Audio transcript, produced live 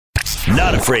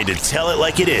Not afraid to tell it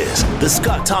like it is. The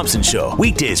Scott Thompson Show,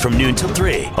 weekdays from noon till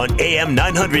 3 on AM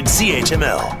 900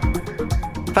 CHML.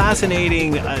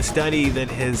 Fascinating study that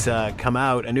has come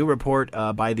out. A new report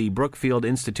by the Brookfield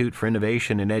Institute for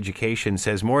Innovation in Education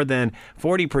says more than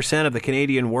 40% of the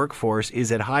Canadian workforce is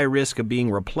at high risk of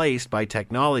being replaced by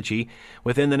technology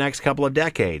within the next couple of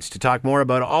decades. To talk more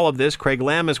about all of this, Craig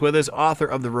Lamb is with us, author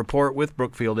of the report with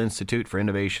Brookfield Institute for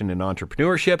Innovation and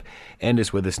Entrepreneurship, and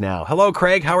is with us now. Hello,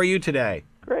 Craig. How are you today?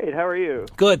 Great. How are you?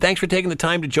 Good. Thanks for taking the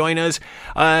time to join us.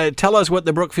 Tell us what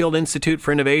the Brookfield Institute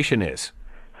for Innovation is.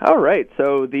 All right.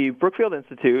 So the Brookfield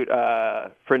Institute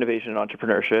for Innovation and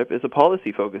Entrepreneurship is a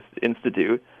policy-focused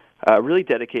institute really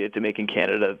dedicated to making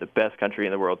Canada the best country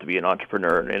in the world to be an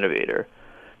entrepreneur and innovator.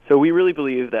 So we really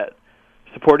believe that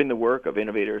supporting the work of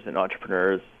innovators and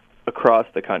entrepreneurs across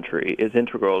the country is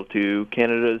integral to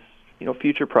Canada's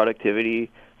future productivity,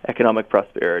 economic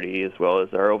prosperity, as well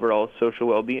as our overall social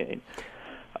well-being.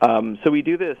 So we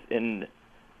do this in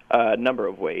a number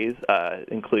of ways,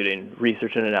 including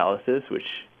research and analysis, which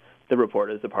the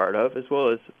report is a part of, as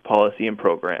well as policy and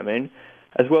programming,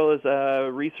 as well as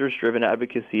research-driven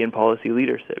advocacy and policy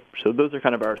leadership. So those are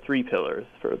kind of our three pillars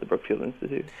for the Brookfield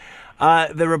Institute.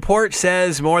 The report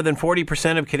says more than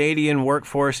 40% of Canadian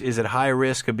workforce is at high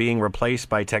risk of being replaced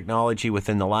by technology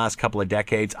within the last couple of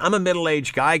decades. I'm a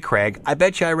middle-aged guy, Craig. I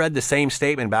bet you I read the same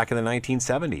statement back in the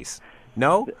 1970s.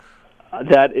 No?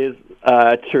 That is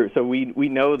true. So we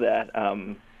know that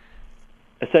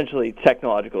essentially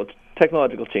technological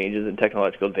changes and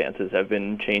technological advances have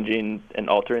been changing and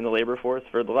altering the labor force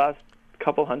for the last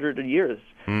couple hundred years.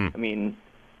 I mean,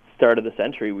 start of the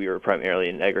century, we were primarily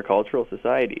an agricultural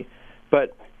society.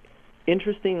 But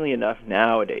interestingly enough,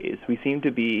 nowadays, we seem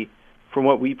to be, from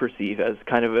what we perceive as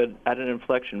kind of at an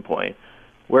inflection point,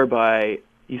 whereby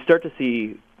you start to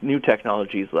see new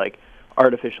technologies like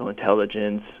artificial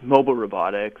intelligence, mobile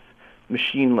robotics,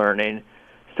 machine learning,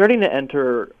 starting to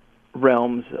enter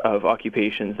realms of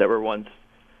occupations that were once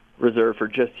reserved for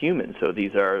just humans. So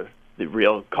these are the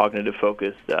real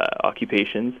cognitive-focused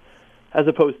occupations, as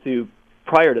opposed to,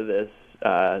 prior to this,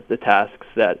 the tasks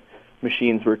that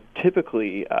machines were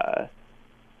typically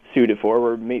suited for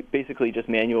were basically just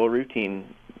manual routine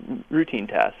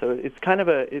tasks. So it's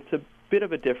a bit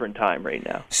of a different time right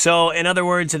now. So, in other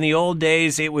words, in the old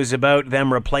days, it was about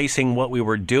them replacing what we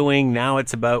were doing. Now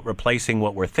it's about replacing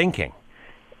what we're thinking.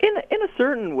 In a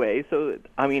certain way. So,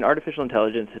 I mean, artificial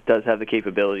intelligence does have the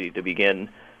capability to begin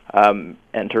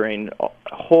entering a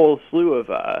whole slew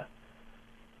of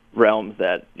realms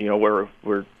that where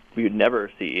we would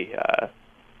never see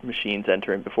machines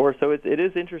entering before. So it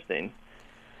is interesting.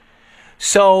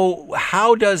 So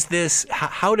how does this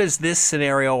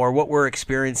scenario, or what we're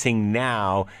experiencing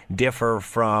now, differ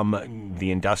from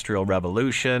the Industrial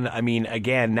Revolution? I mean,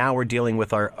 again, now we're dealing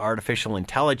with our artificial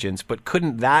intelligence, but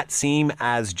couldn't that seem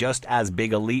as just as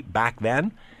big a leap back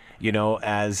then?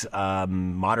 As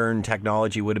modern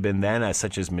technology would have been then, as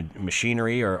such as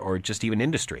machinery or just even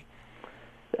industry.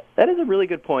 That is a really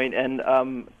good point, and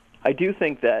I do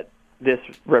think that this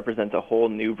represents a whole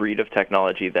new breed of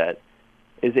technology that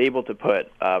is able to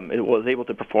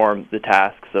perform the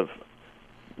tasks of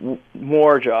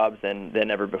more jobs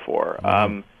than ever before.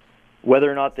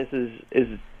 Whether or not this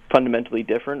is fundamentally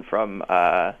different from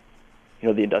the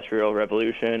Industrial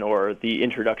Revolution or the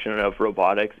introduction of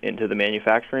robotics into the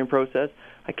manufacturing process,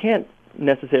 I can't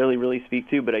necessarily really speak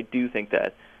to, but I do think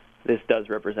that this does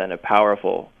represent a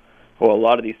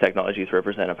lot of these technologies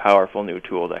represent a powerful new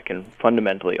tool that can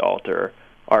fundamentally alter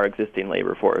our existing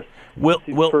labor force.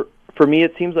 For me,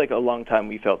 it seems like a long time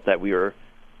we felt that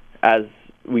as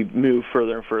we move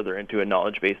further and further into a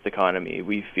knowledge-based economy,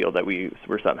 we feel that we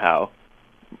were somehow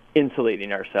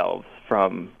insulating ourselves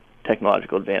from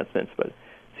technological advancements. But it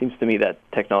seems to me that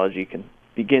technology can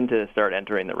begin to start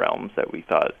entering the realms that we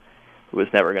thought it was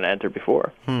never going to enter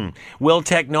before. Will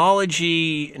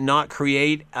technology not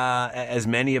create as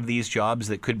many of these jobs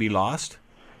that could be lost?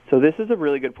 So this is a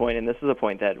really good point, and this is a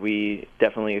point that we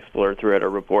definitely explored throughout our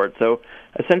report. So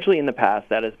essentially in the past,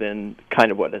 that has been kind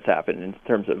of what has happened in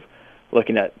terms of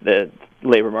looking at the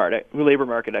labor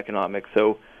market economics.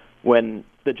 So when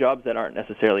the jobs that aren't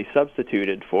necessarily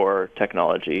substituted for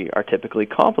technology are typically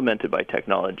complemented by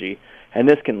technology, and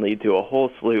this can lead to a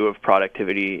whole slew of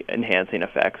productivity-enhancing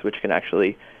effects, which can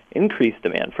actually increase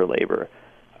demand for labor.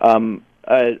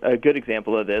 A good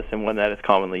example of this, and one that is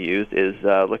commonly used, is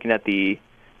looking at the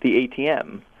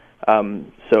ATM.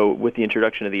 So with the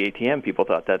introduction of the ATM, people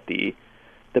thought that the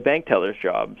bank tellers'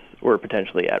 jobs were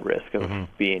potentially at risk of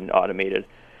being automated.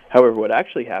 However, what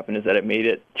actually happened is that it made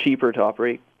it cheaper to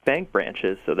operate bank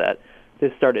branches so that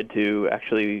this started to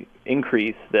actually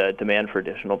increase the demand for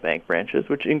additional bank branches,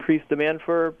 which increased demand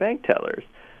for bank tellers.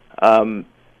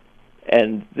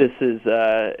 And this is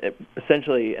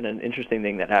essentially an interesting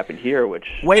thing that happened here, which...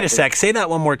 Wait a sec. Say that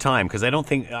one more time, because I don't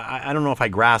know if I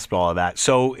grasped all of that.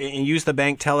 So use the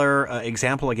bank teller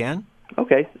example again?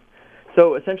 Okay.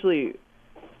 So essentially,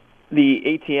 the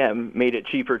ATM made it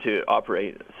cheaper to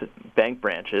operate bank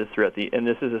branches throughout and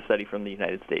this is a study from the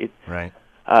United States. Right.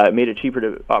 It made it cheaper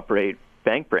to operate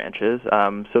bank branches.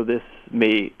 So this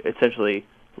essentially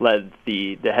led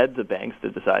the heads of banks to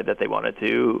decide that they wanted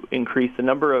to increase the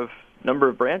number of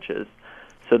branches.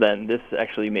 So then this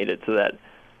actually made it so that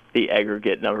the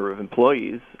aggregate number of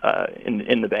employees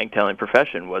in the bank telling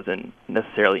profession wasn't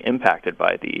necessarily impacted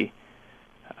by the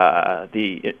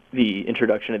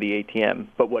introduction of the ATM.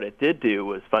 But what it did do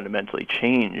was fundamentally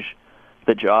change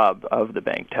the job of the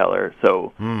bank teller.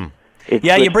 So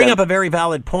you bring up a very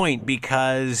valid point,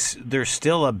 because there's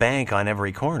still a bank on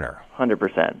every corner.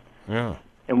 100%. Yeah.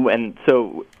 And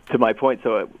so to my point,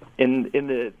 so in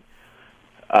the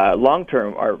long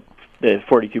term, the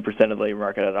 42% of the labor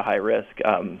market at a high risk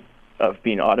of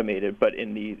being automated. But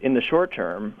in the short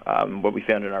term, what we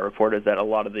found in our report is that a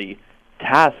lot of the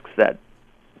tasks that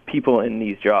people in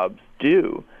these jobs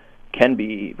do can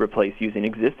be replaced using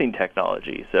existing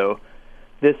technology. So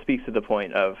this speaks to the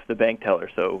point of the bank teller.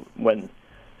 So when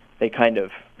they kind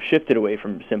of shifted away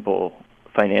from simple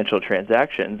financial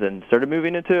transactions and started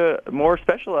moving into more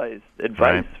specialized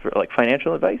advice, for like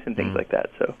financial advice and things like that.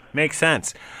 So makes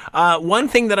sense. One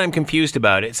thing that I'm confused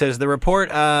about, it says the report,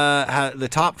 the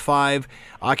top 5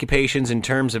 occupations in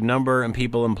terms of number and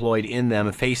people employed in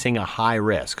them facing a high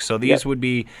risk. So these would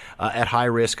be at high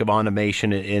risk of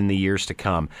automation in the years to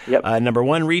come. Number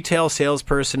 1, retail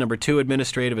salesperson. Number 2,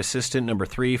 administrative assistant. Number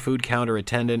 3, food counter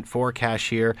attendant. 4,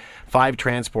 cashier. 5,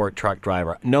 transport truck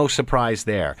driver. No surprise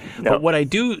there. No. But what I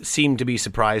do seem to be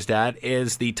surprised at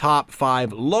is the top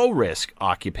 5 low-risk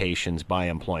occupations by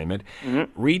employment.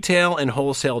 Retail and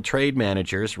wholesale trade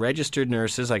managers, registered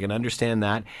nurses, I can understand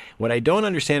that. What I don't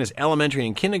understand is elementary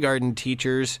and kindergarten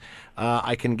teachers.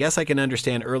 I can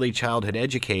understand early childhood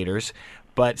educators,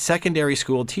 but secondary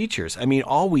school teachers. I mean,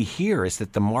 all we hear is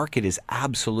that the market is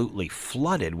absolutely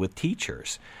flooded with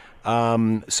teachers.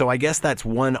 So I guess that's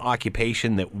one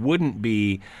occupation that wouldn't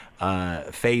be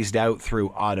phased out through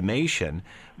automation.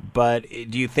 But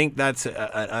do you think that's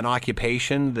an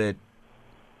occupation that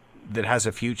has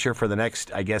a future for the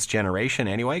next, I guess, generation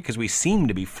anyway? Because we seem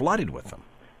to be flooded with them.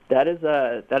 That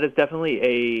is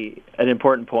definitely an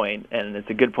important point, and it's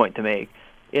a good point to make,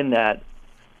 in that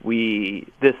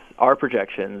our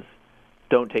projections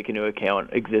don't take into account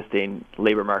existing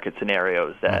labor market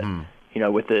scenarios that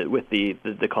with the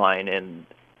decline in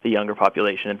the younger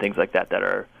population and things like that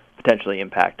are potentially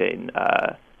impacting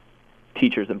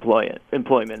teachers'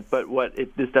 employment. But what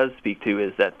this does speak to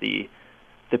is that the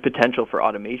potential for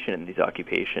automation in these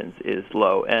occupations is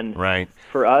low. And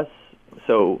for us,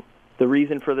 so the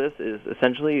reason for this is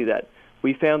essentially that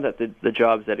we found that the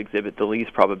jobs that exhibit the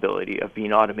least probability of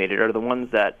being automated are the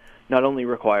ones that not only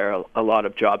require a lot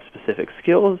of job-specific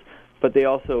skills, but they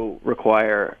also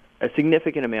require a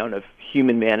significant amount of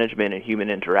human management and human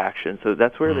interaction. So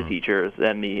that's where the teachers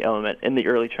and the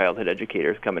early childhood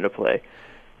educators come into play.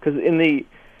 Because even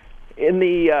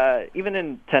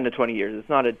in 10 to 20 years, it's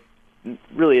not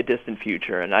really a distant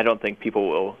future, and I don't think people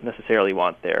will necessarily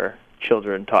want their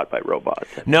children taught by robots.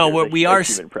 No, we are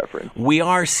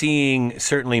seeing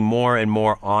certainly more and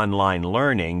more online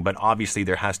learning, but obviously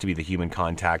there has to be the human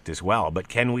contact as well. But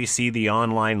can we see the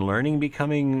online learning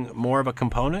becoming more of a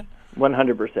component?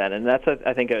 100%, and that's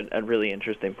I think a really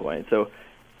interesting point. So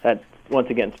that once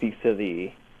again speaks to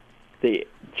the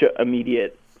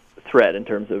immediate threat in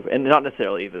terms of, and not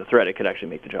necessarily the threat, it could actually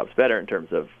make the jobs better in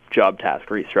terms of job task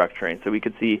restructuring. So we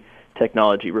could see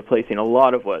technology replacing a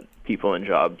lot of what people in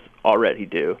jobs already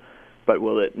do, but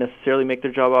will it necessarily make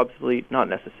their job obsolete? Not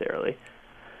necessarily.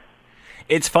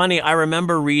 It's funny, I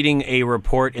remember reading a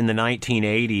report in the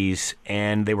 1980s,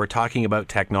 and they were talking about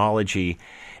technology,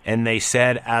 and they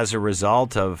said as a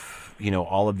result of,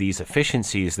 all of these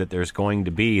efficiencies that there's going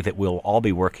to be, that we'll all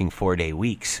be working 4-day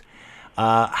weeks.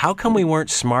 How come we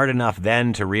weren't smart enough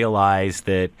then to realize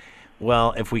that,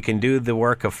 well, if we can do the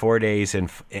work of 4 days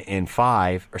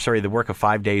the work of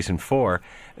 5 days in 4,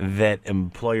 that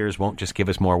employers won't just give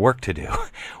us more work to do?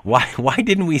 Why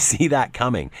didn't we see that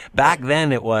coming? Back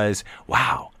then it was,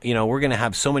 wow, we're going to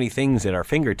have so many things at our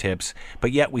fingertips,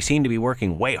 but yet we seem to be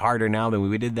working way harder now than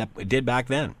we did back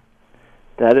then.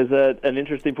 That is an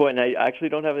interesting point, and I actually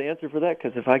don't have the answer for that,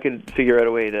 because if I could figure out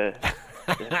a way to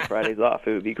Fridays off,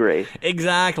 it would be great.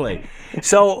 Exactly.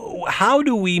 So how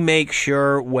do we make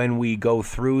sure when we go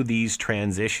through these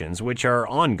transitions, which are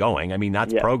ongoing, I mean,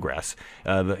 that's progress,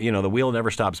 the wheel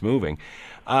never stops moving,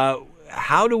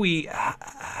 how do we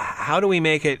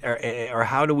make it, or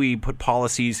how do we put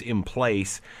policies in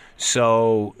place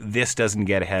so this doesn't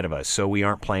get ahead of us, so we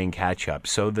aren't playing catch up,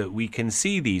 so that we can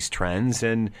see these trends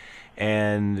and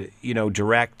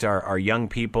direct our young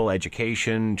people,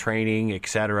 education, training,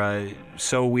 etc.,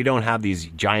 so we don't have these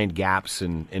giant gaps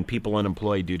and people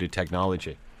unemployed due to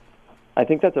technology? I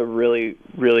think that's a really,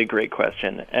 really great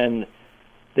question, and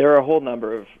there are a whole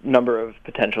number of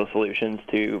potential solutions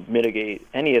to mitigate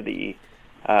any of the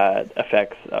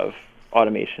effects of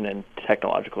automation and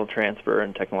technological transfer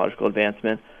and technological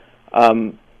advancement.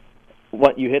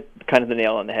 What you hit kind of the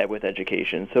nail on the head with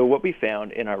education. So what we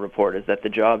found in our report is that the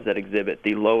jobs that exhibit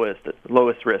the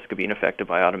lowest risk of being affected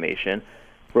by automation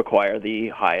require the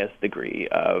highest degree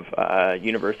of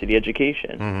university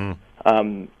education,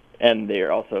 and they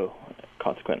are also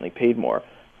consequently paid more.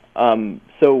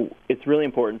 So it's really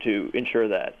important to ensure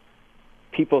that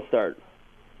people start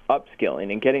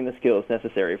upskilling and getting the skills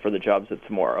necessary for the jobs of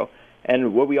tomorrow.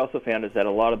 And what we also found is that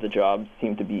a lot of the jobs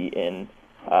seem to be in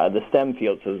the STEM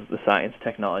fields, so the science,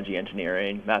 technology,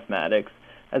 engineering, mathematics,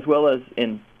 as well as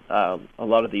in a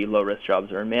lot of the low-risk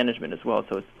jobs are in management as well.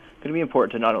 So it's going to be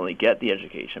important to not only get the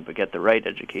education, but get the right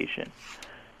education.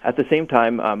 At the same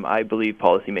time, I believe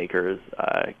policymakers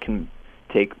can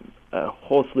take a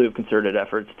whole slew of concerted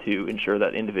efforts to ensure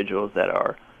that individuals that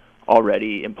are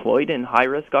already employed in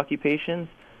high-risk occupations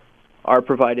are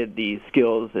provided the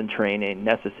skills and training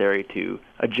necessary to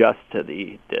adjust to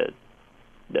the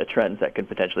trends that could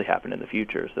potentially happen in the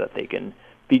future, so that they can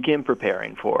begin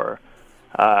preparing for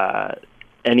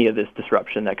any of this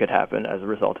disruption that could happen as a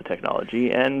result of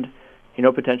technology, and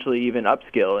potentially even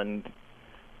upskill and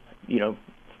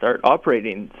start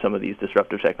operating some of these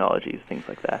disruptive technologies, things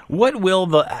like that. What will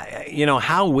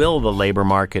how will the labor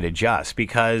market adjust?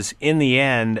 Because in the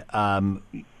end,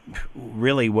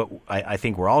 really what I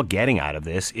think we're all getting out of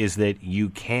this is that you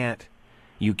can't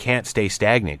stay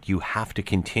stagnant. You have to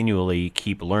continually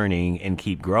keep learning and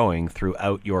keep growing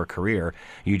throughout your career.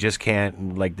 You just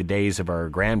can't, like the days of our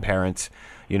grandparents,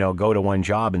 go to one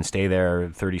job and stay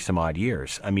there 30 some odd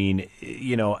years. I mean,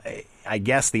 I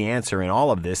guess the answer in all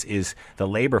of this is the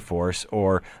labor force,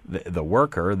 or the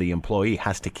worker, the employee,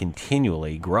 has to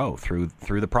continually grow through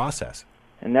the process.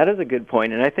 And that is a good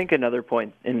point. And I think another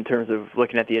point in terms of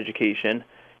looking at the education,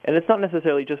 and it's not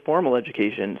necessarily just formal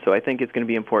education, so I think it's going to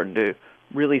be important to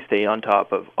really stay on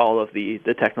top of all of the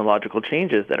technological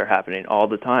changes that are happening all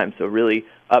the time. So really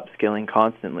upskilling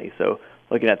constantly. So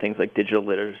looking at things like digital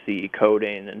literacy,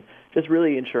 coding, and just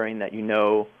really ensuring that you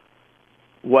know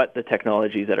what the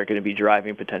technologies that are going to be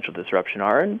driving potential disruption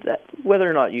are, and that whether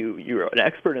or not you're an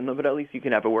expert in them, but at least you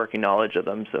can have a working knowledge of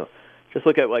them. So just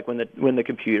look at like when the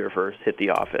computer first hit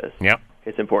the office. Yep.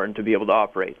 It's important to be able to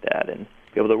operate that and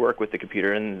be able to work with the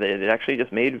computer, and it actually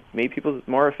just made people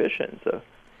more efficient. So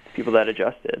people that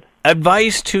adjusted.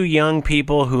 Advice to young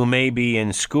people who may be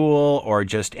in school or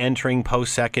just entering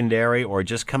post-secondary or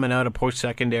just coming out of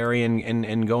post-secondary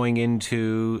and going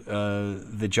into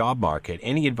the job market.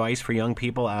 Any advice for young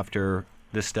people after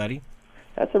this study?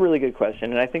 That's a really good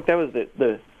question, and I think that was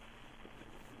the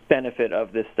benefit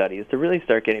of this study, is to really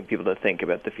start getting people to think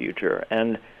about the future.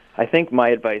 And I think my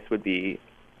advice would be,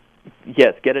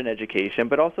 yes, get an education,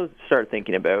 but also start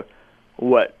thinking about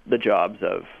what the jobs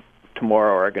of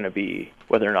tomorrow are going to be,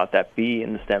 whether or not that be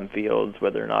in the STEM fields,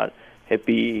 whether or not it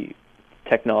be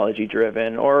technology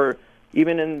driven, or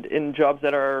even in jobs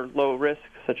that are low risk,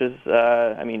 such as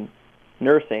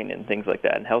nursing and things like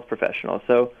that, and health professionals.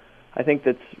 So I think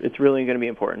it's really going to be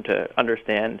important to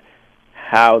understand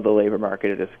how the labor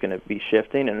market is going to be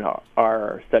shifting, and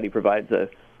our study provides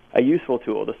a useful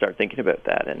tool to start thinking about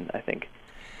that. And I think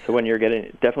so when you're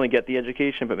definitely get the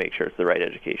education, but make sure it's the right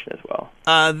education as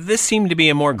well. This seemed to be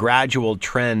a more gradual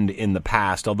trend in the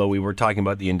past, although we were talking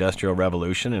about the Industrial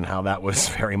Revolution and how that was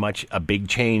very much a big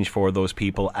change for those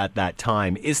people at that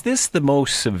time. Is this the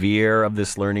most severe of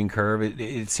this learning curve?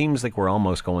 It seems like we're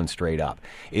almost going straight up.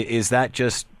 Is that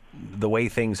just the way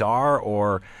things are,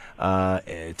 or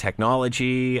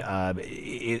technology?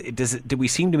 Do we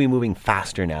seem to be moving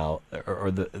faster now,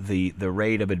 or the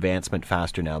rate of advancement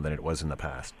faster now than it was in the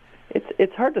past?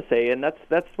 It's hard to say, and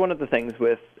that's one of the things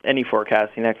with any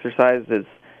forecasting exercise, is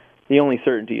the only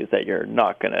certainty is that you're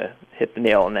not going to hit the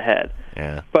nail on the head.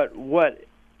 Yeah. But what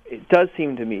it does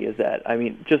seem to me is that,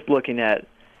 just looking at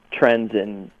trends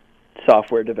in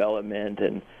software development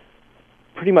and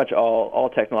pretty much all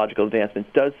technological advancements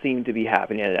does seem to be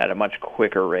happening at a much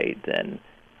quicker rate than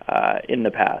in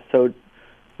the past. So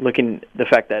the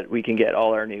fact that we can get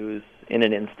all our news in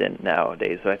an instant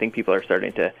nowadays. So I think people are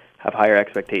starting to have higher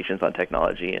expectations on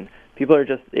technology, and people are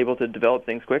just able to develop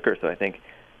things quicker. So I think it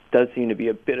does seem to be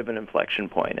a bit of an inflection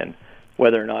point, and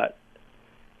whether or not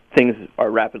things are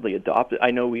rapidly adopted.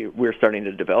 I know we're starting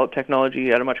to develop technology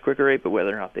at a much quicker rate, but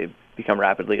whether or not they become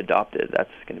rapidly adopted, that's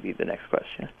going to be the next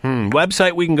question.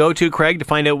 Website we can go to, Craig, to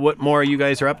find out what more you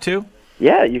guys are up to?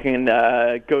 Yeah, you can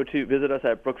visit us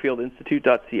at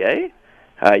brookfieldinstitute.ca.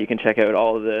 You can check out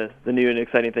all of the new and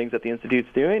exciting things that the Institute's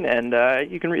doing, and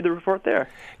you can read the report there.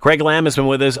 Craig Lamb has been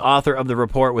with us, author of the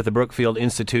report with the Brookfield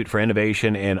Institute for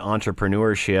Innovation and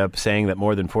Entrepreneurship, saying that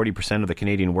more than 40% of the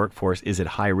Canadian workforce is at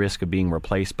high risk of being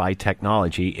replaced by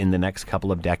technology in the next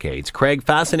couple of decades. Craig,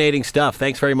 fascinating stuff.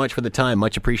 Thanks very much for the time.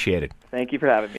 Much appreciated. Thank you for having me.